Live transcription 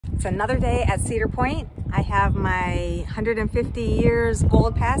It's another day at Cedar Point. I have my 150 years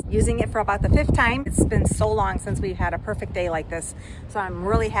gold pass, using it for about the 5th time. It's been so long since we've had a perfect day like this. So I'm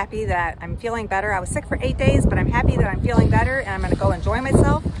really happy that I'm feeling better. I was sick for 8 days, but I'm happy that I'm feeling better and I'm gonna go enjoy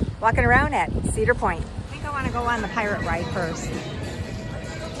myself walking around at Cedar Point. I think I wanna go on the pirate ride first.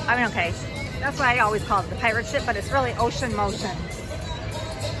 I mean, okay, that's what I always call it, the pirate ship, but it's really ocean motion.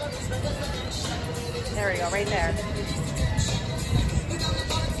 There we go, right there.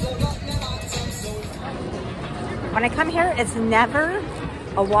 When I come here, it's never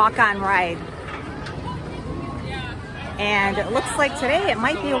a walk-on ride. And it looks like today it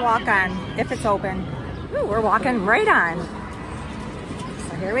might be a walk-on if it's open. Ooh, we're walking right on.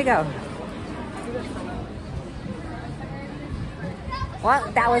 So here we go. Well,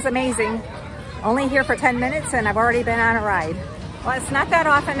 that was amazing. Only here for 10 minutes and I've already been on a ride. Well, it's not that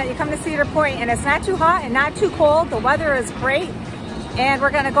often that you come to Cedar Point and it's not too hot and not too cold. The weather is great. And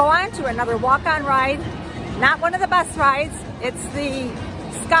we're gonna go on to another walk-on ride. Not one of the bus rides, it's the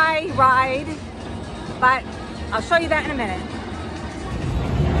sky ride, but I'll show you that in a minute.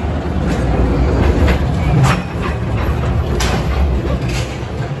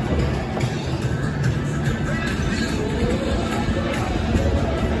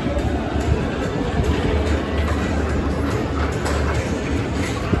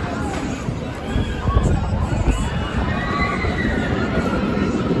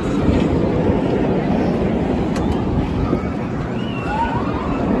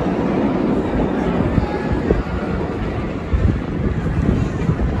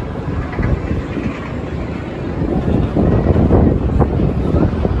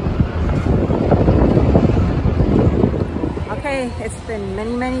 It's been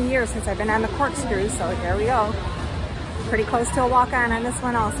many years since I've been on the corkscrew, so here we go. Pretty close to a walk-on this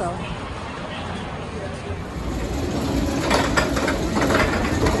one also.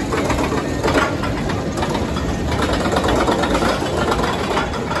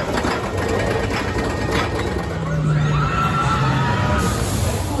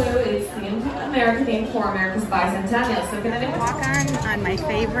 Blue is themed America themed for America's bicentennial. So we're gonna walk on my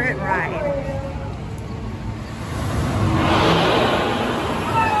favorite ride.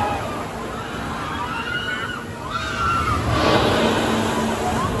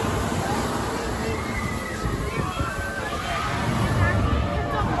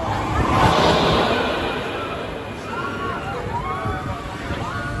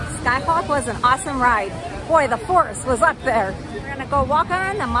 Skyhawk was an awesome ride. Boy, the force was up there. We're gonna go walk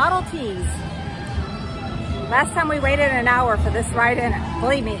on the Model Ts. Last time we waited an hour for this ride and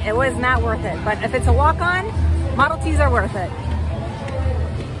believe me, it was not worth it. But if it's a walk on, Model Ts are worth it.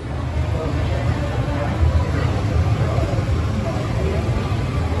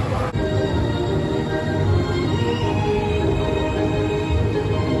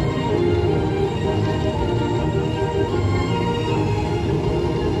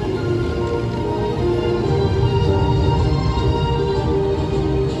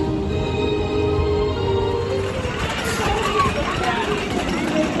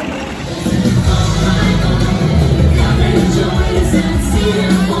 Enjoy.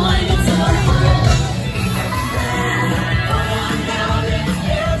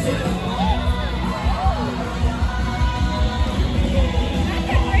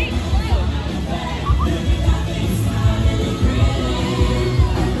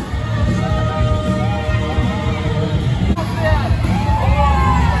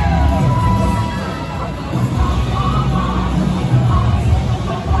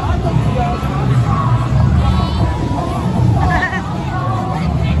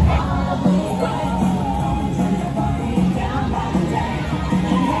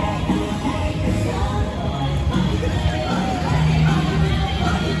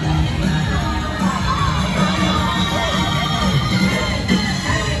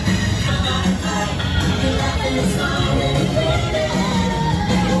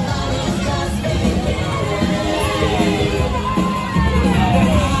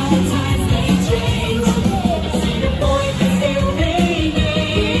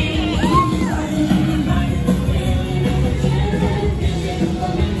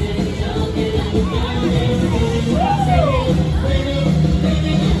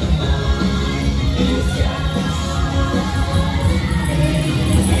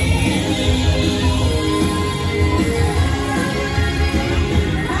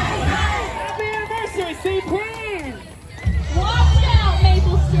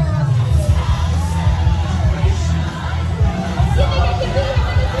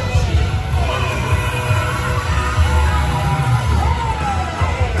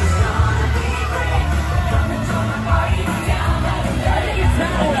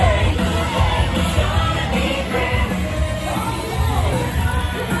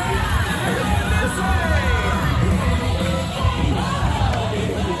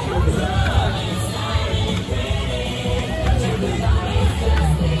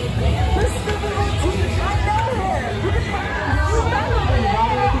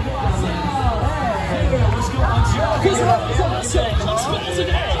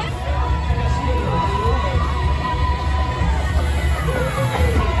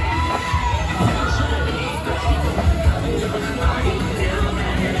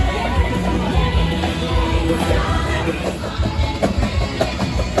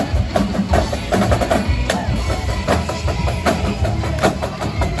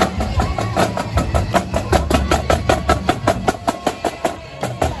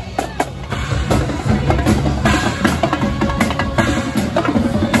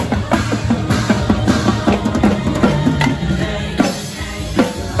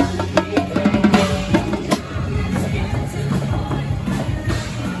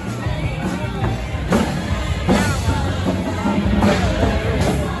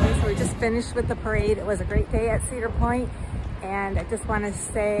 finished with the parade. It was a great day at Cedar Point, and I just want to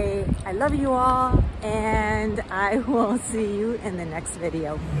say I love you all, and I will see you in the next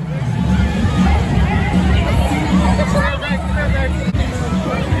video.